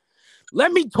activity.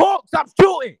 Let me talk. Stop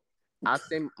shooting. I'll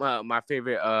say my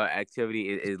favorite activity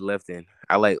is lifting.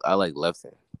 I like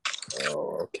lifting.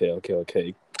 Oh,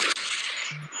 okay.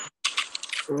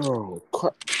 Oh,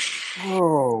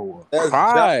 That's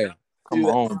Cry. Jack. come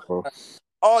on, bro.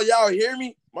 Oh, y'all hear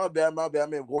me? My bad.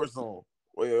 I'm in Warzone.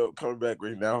 Well, coming back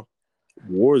right now.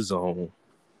 Warzone.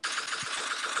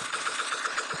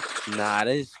 Nah,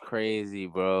 this is crazy,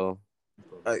 bro.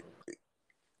 Like,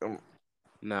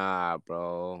 Nah,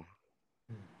 bro.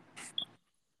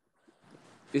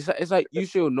 It's like you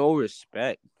show no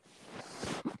respect.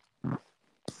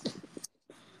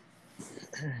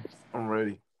 I'm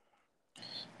ready.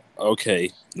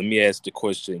 Okay, let me ask the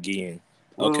question again.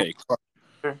 Okay,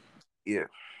 Yeah.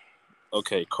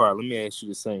 Okay, Carl, let me ask you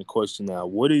the same question now.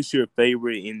 What is your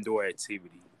favorite indoor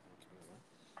activity?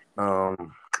 To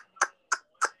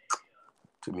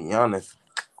be honest,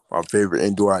 my favorite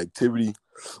indoor activity,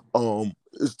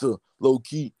 is to low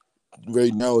key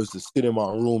right now is to sit in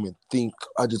my room and think.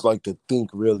 I just like to think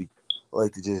really. I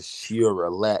like to just chill,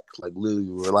 relax, like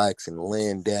literally relax and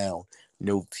laying down.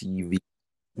 No TV,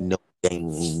 no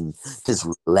game, just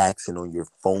relaxing on your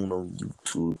phone on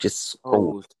YouTube. Just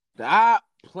scroll. Oh, stop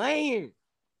playing.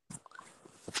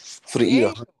 For the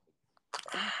eater.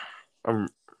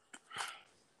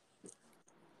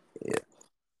 Yeah.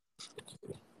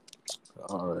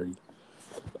 All right.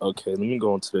 Okay, let me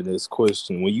go on to the next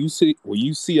question. When you see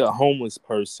a homeless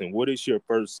person, what is your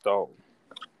first thought?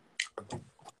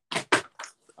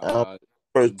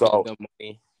 First thought. Give them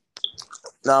money.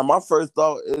 Now, my first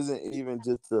thought isn't even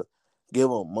just to give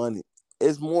them money.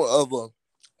 It's more of a.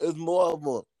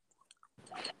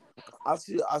 I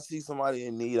see somebody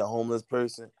in need, a homeless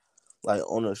person, like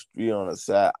on the street, on the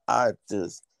side.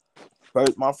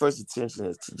 My first intention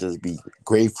is to just be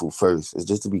grateful first. It's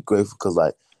just to be grateful because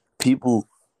like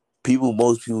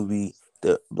most people be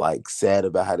like sad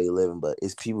about how they living, but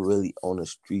it's people really on the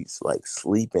streets like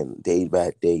sleeping day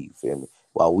by day. You feel me?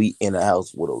 While we in a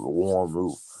house with a warm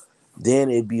roof.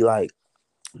 Then it'd be like,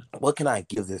 what can I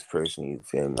give this person? You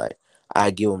feel me? Like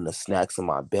I give them the snacks in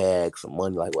my bag, some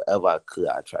money, like whatever I could.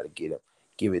 I try to give it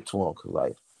to them because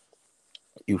like,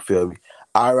 you feel me?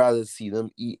 I'd rather see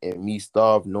them eat and me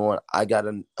starve, knowing I got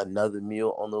another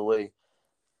meal on the way,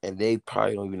 and they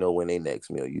probably don't even know when their next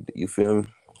meal. You feel me?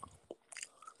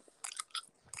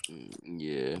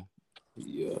 Yeah.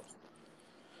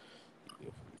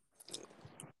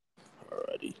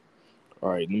 Alrighty. All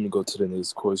right, let me go to the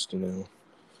next question now.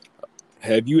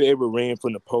 Have you ever ran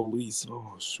from the police?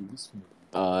 Oh shoot.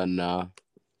 Nah.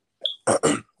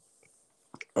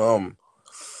 No.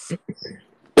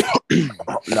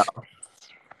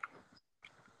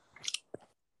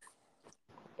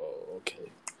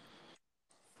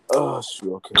 Oh,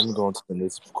 sure. Okay, let me go on to the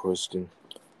next question.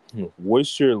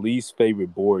 What's your least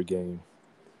favorite board game?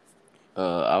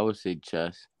 I would say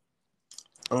chess.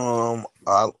 Yeah,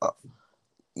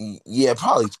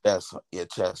 probably chess. Yeah,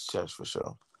 chess for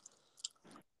sure.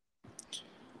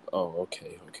 Oh,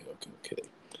 okay.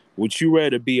 Would you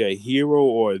rather be a hero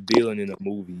or a villain in a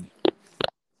movie?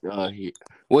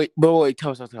 Wait,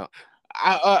 tell me.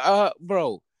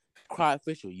 Bro,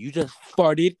 Cryofficial, you just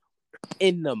farted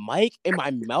in the mic and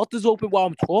my mouth is open while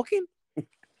I'm talking?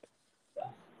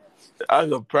 I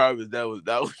can promise that was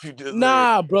what you just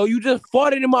Nah, bro, you just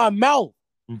farted in my mouth.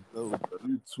 said. No, bro,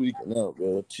 you tweaking out,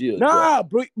 bro. Chill. Nah,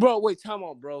 bro, wait, time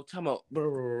out, bro. Time out.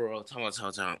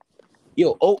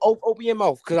 Yo, open your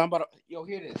mouth, cause I'm about to. Yo,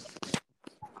 hear this.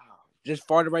 Just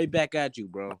farted right back at you,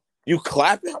 bro. You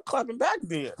clapping? I'm clapping back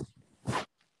then.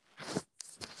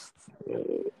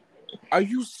 Are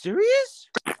you serious?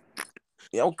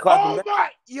 Yeah, I'm clapping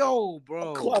back. Yo, bro.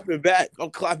 I'm clapping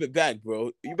back,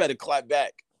 bro. You better clap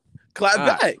back.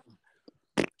 Clap back.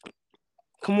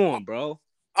 Come on, bro.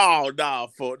 Oh, nah,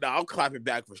 I'm clapping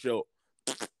back for sure.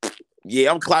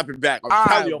 Yeah, I'm clapping back. I'm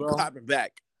telling you, I'm clapping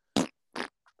back.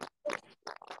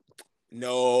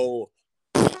 No.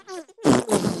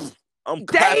 I'm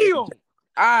clapping. Damn. All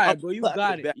right, bro. You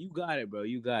got it. You got it, bro.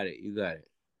 You got it.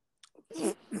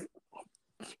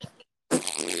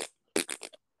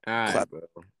 All right, bro.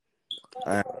 All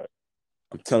right.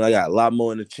 I'm telling you, I got a lot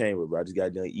more in the chamber, bro. I just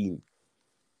got done eating.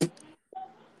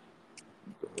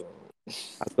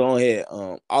 Go ahead.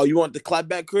 Oh, you want to clap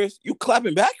back, Chris? You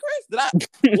clapping back, Chris? Did I?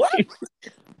 What?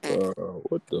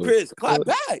 What the? Chris, clap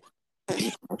back.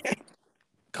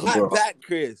 Clap back,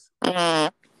 Chris.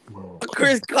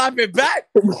 Chris clapping back.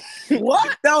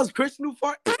 What? That was Christon who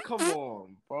fart? Come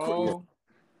on, bro.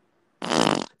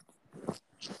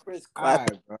 Chris, All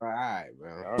right,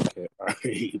 bro. Okay,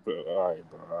 all right,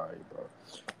 bro.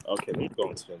 Okay, let me go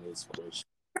on to the next question.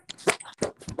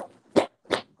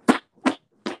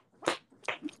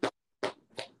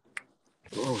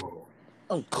 Oh.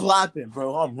 I'm clapping,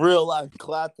 bro. I'm real life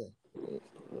clapping.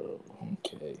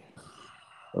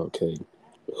 Okay.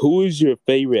 Who is your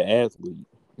favorite athlete?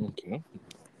 Okay.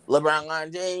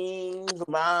 LeBron James.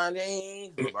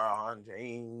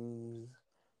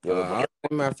 I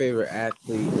think my favorite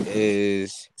athlete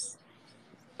is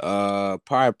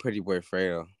probably Pretty Boy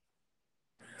Fredo.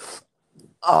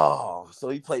 Oh, so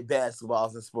he played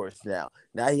basketballs and sports now.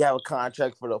 Now he have a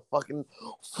contract for the fucking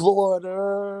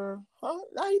Florida. Huh?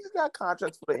 Now he just got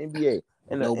contracts for the NBA.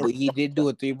 But he did do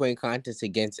a 3-point contest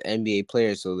against NBA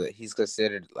players, so that he's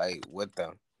considered like with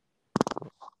them.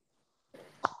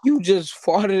 You just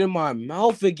farted in my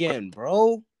mouth again,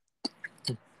 bro.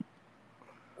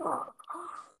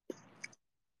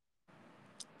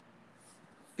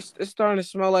 It's starting to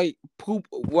smell like poop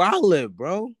where I live,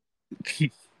 bro.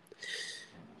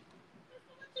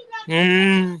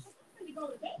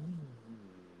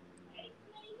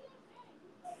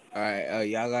 All right,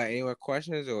 y'all got any more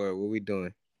questions or what we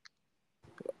doing?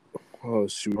 Oh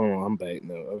shoot, hold on, I'm back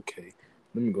now. Okay,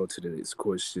 let me go to the next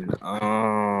question. Okay,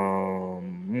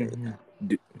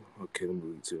 let me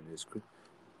read to the next question.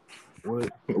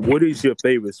 What is your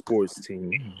favorite sports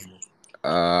team?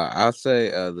 I'll say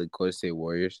the Golden State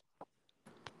Warriors.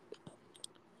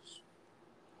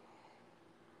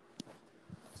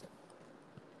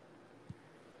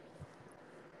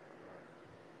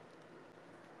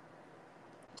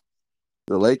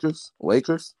 The Lakers?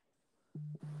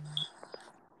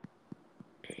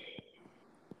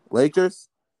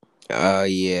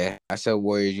 Yeah. I said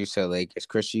Warriors, you said Lakers.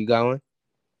 Chris, you got one?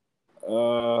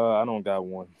 I don't got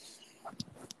one.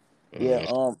 Yeah,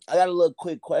 I got a little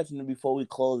quick question before we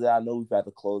close out. I know we've got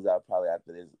to close out probably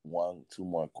after this 1-2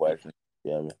 more questions.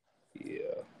 Yeah.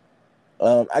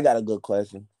 I got a good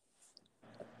question.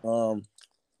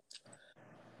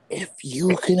 If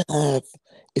you could have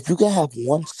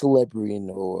one celebrity in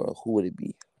the world, who would it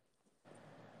be?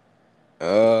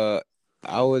 I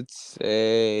would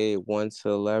say one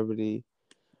celebrity.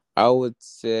 I would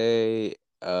say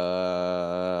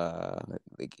I'll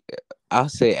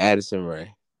say Addison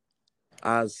Rae.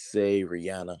 I'll say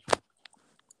Rihanna.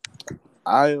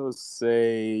 I'll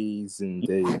say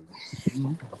Zendaya.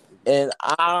 And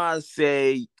I'll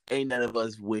say ain't none of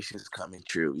us wishes coming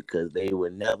true because they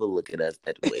would never look at us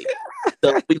that way.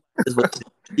 So we just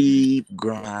keep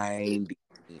grinding.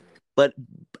 But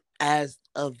as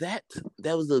of that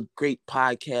was a great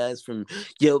podcast from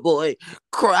your boy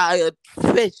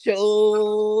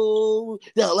Cryofficial,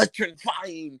 the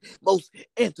electrifying, most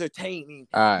entertaining,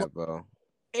 All right, bro.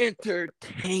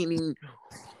 Entertaining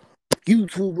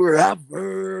YouTuber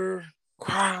ever.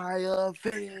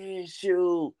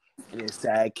 Cryofficial. and then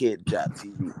sidekick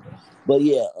JaTv. But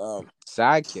yeah,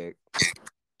 Sidekick.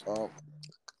 um,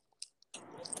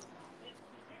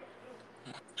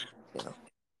 yeah.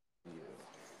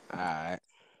 All right.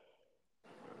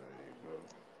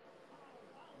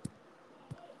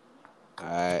 All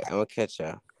right. I'm gonna catch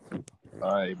y'all.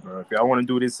 All right, bro. If y'all want to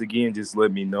do this again, just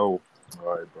let me know.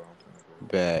 All right, bro.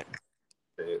 Bet.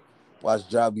 Watch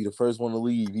Ja be the first one to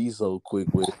leave. He's so quick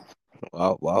with it.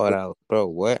 Why would I, bro?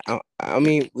 What? I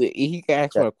mean, he can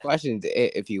ask more questions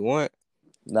if you want.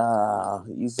 Nah,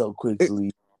 he's so quick to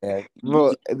leave. Man.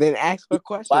 Bro, then ask for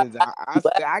questions. You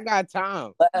I got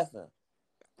time. laughing.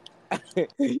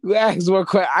 You ask more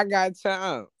questions. I got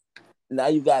time. Now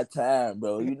you got time,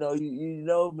 bro. You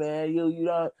know, man.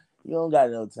 You don't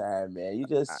got no time, man. You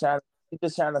just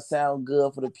trying to sound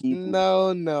good for the people.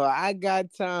 No, I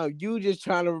got time. You just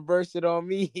trying to reverse it on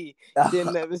me. Shit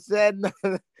never said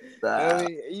nothing. I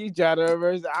mean, you try to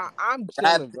reverse it. I'm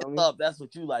chilling, bro. Up. That's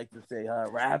what you like to say, huh?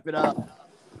 Wrap it up.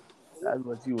 That's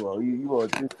what you want. You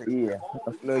want this to hear.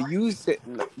 No, you said,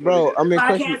 bro. I mean,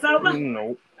 question.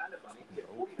 No.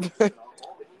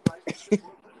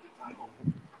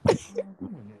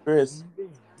 Chris.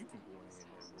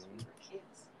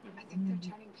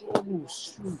 Oh,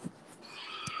 shoot.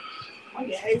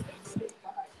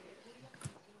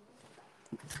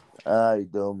 All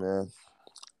right, though, man.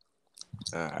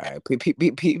 All right,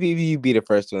 you be the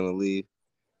first one to leave.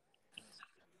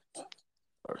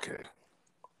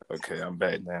 Okay, I'm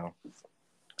back now.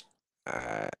 All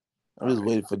right. I'm just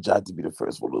waiting for Ja to be the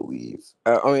first one to leave.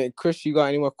 I mean, Chris, you got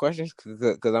any more questions?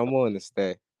 Cause I'm willing to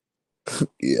stay.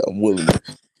 Yeah, I'm willing.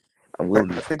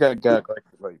 I think I got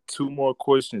like 2 more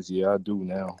questions. Yeah, I do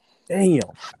now. Damn.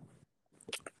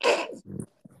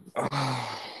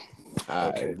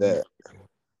 Okay.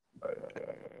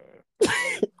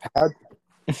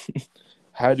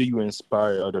 How do you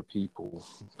inspire other people?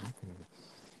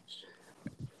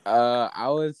 I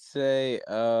would say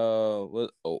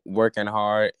working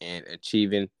hard and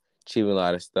achieving a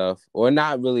lot of stuff, or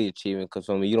not really achieving, because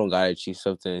for me, you don't gotta achieve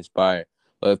something to inspire.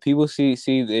 But if people see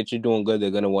that you're doing good,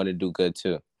 they're gonna want to do good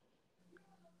too.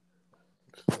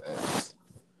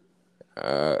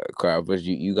 Crap, but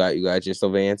you got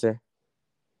yourself an answer?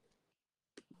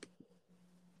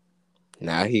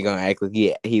 Now he gonna act like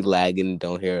he lagging and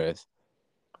don't hear us.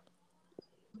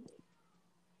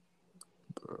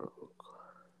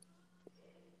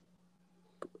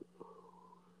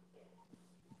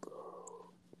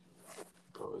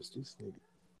 Bro, is this nigga?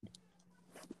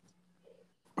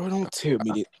 Bro, don't tell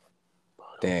me that.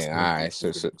 Dang. All right.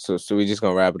 So we just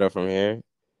gonna wrap it up from here.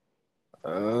 He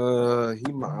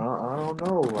might. I don't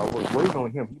know. I was waiting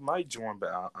on him. He might join, but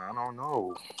I don't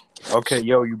know. Okay,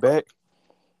 yo, you back?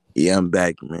 Yeah, I'm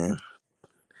back, man.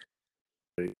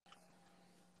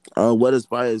 What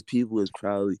inspires people is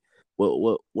probably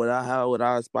how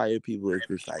I inspire people is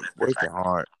just like working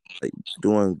hard, like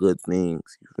doing good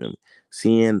things. You feel me?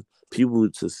 Seeing people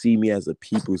to see me as a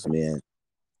people's man,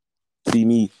 see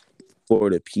me for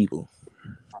the people.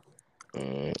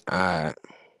 All right.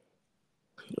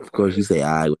 Of course, you say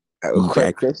I.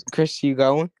 Chris, you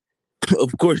got one?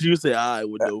 Of course, you say I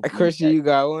with no. Chris, you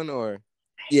got one, or?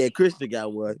 Yeah, Christon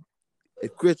got one.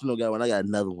 If Christon don't got one, I got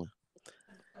another one.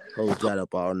 Hold that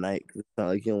up all night. It's not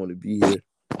like you don't want to be here.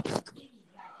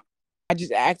 I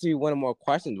just asked you one more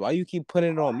questions. Why you keep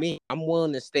putting it on me? I'm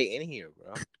willing to stay in here,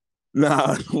 bro.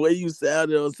 Nah, the way you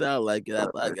sound, it don't sound like it.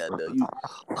 I got to you.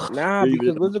 Nah,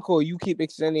 because Lizical, you keep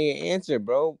extending your answer,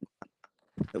 bro.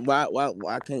 Why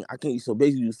can't I can't? So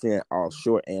basically, you're saying all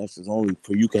short answers only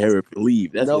for you can hear it and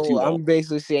leave. That's what you want. I'm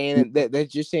basically saying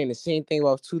that you're saying the same thing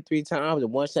about 2-3 times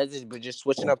in one sentence, but just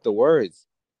switching up the words.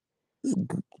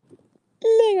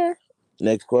 Nigga.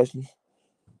 Next question.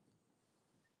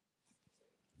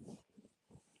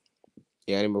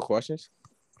 Yeah, any more questions?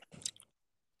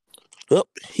 Oh,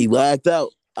 he lagged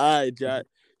out. All right, John.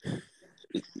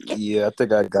 Yeah, I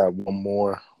think I got one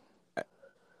more.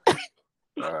 All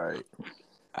right.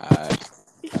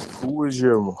 Who is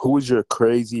your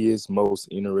craziest, most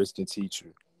interesting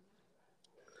teacher?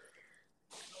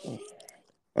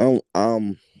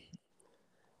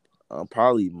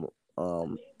 Probably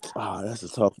that's a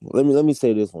tough one. Let me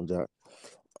say this one, John.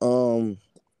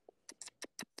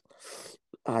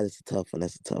 That's a tough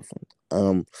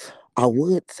one. I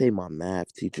would say my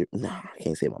math teacher. Nah, I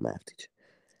can't say my math teacher.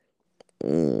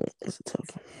 That's a tough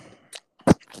one.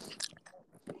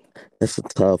 That's a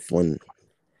tough one.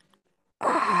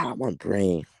 My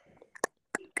brain.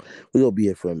 We're gonna be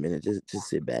here for a minute. Just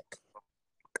sit back.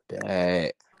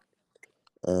 Hey.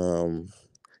 You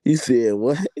said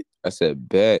what? I said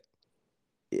bet.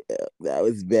 Yeah, that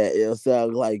was bad. It'll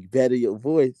sound like better your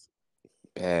voice.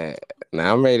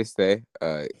 Now I'm ready to stay.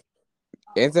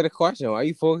 Answer the question. Why are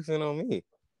you focusing on me?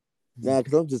 Nah,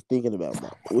 because I'm just thinking about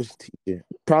which teacher.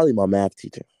 Probably my math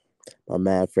teacher. My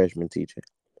math freshman teacher.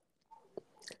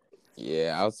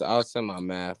 Yeah, I'll send my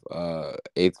math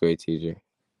 8th grade teacher.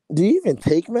 Do you even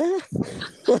take math?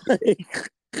 Like,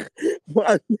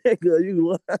 my nigga,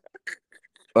 you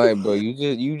Like, bro,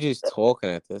 you just talking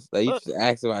at this. Like, you just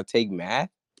asked if I take math.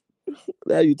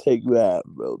 now you take math,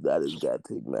 bro. That is gotta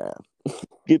take math.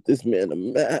 Get this man a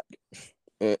map.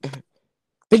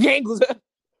 The game goes up.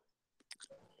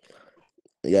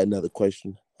 You got another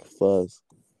question, Fuzz?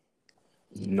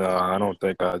 Nah, I don't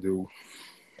think I do.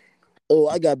 Oh,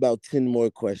 I got about 10 more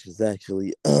questions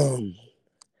actually.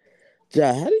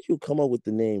 Ja, how did you come up with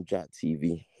the name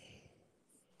JaTv?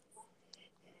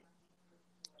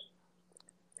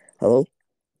 Hello?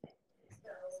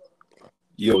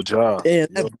 Yo, job. Damn,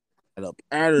 Yo. that up.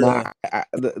 Add it up.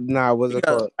 Nah, what's it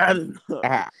called? Add it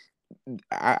up.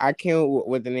 I came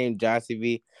with the name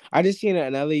JaTv. I just seen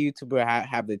another YouTuber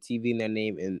have the TV in their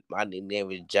name, and my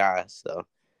name is Ja. So,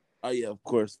 Oh yeah, of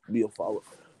course, be a follower.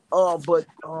 But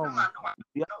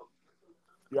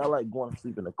y'all like going to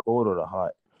sleep in the cold or the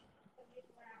hot?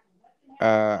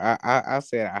 I'll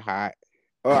say the hot,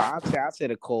 or I'll say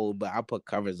the cold, but I put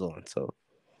covers on. So,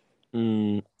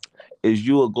 Is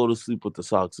you a go to sleep with the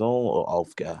socks on or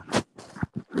off guy?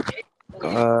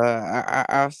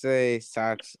 I'll say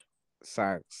socks.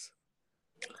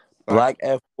 Black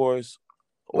Air Force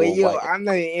or Wait, yo, white? I'm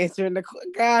not even answering the.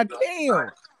 God damn.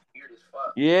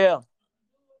 Yeah.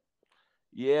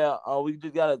 We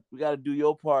just gotta do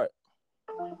your part.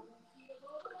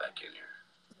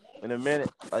 In a minute,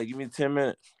 like give me 10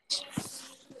 minutes.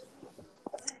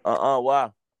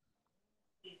 Why?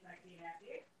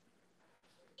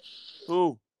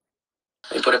 Who?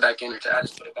 They put it back in. I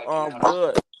just put it back in.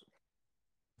 Good.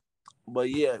 But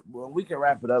yeah, well, we can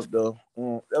wrap it up though.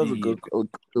 That was a good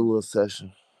little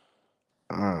session.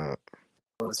 Right,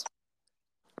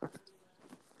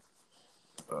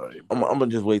 I'm gonna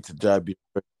just wait to drive you.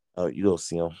 You don't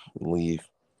see him leave.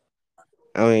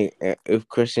 I mean, if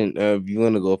Christian, if you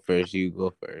want to go first, you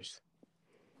go first.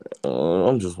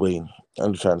 I'm just waiting.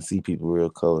 I'm just trying to see people real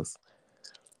colors.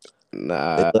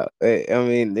 Nah, I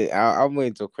mean, I'm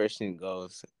waiting till Christian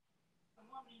goes.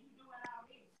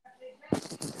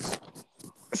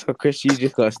 So, Christian, you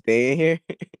just gonna stay in here?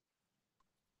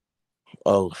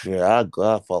 Oh shit,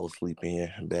 I'll fall asleep in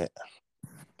here. I bet.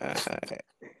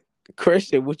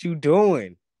 Christian, what you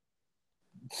doing?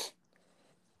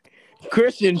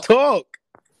 Christian, talk.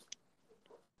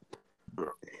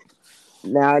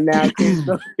 Now,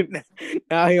 Christian,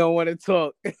 now he don't want to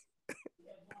talk.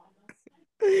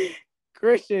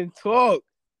 Christian, talk.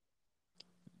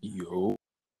 Yo.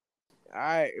 All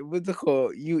right, what's it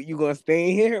called? You gonna stay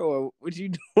in here or what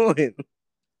you doing?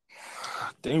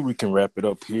 I think we can wrap it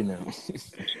up here now.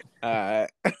 All right.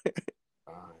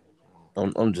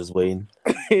 I'm just waiting.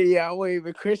 Yeah, I'm waiting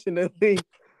for Christian to leave.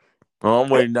 No, I'm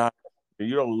waiting. Not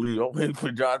you don't leave. I'm waiting for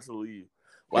John to leave.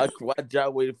 Why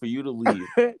John waiting for you to leave?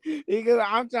 Because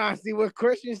I'm trying to see what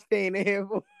Christian's staying in here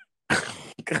for.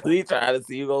 Because he trying to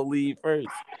see you gonna leave first.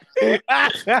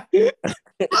 That's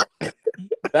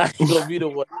gonna be the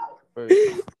one first.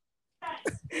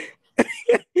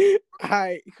 All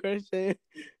right, Christian,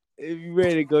 if you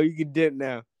ready to go, you can dip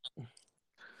now.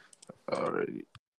 All right.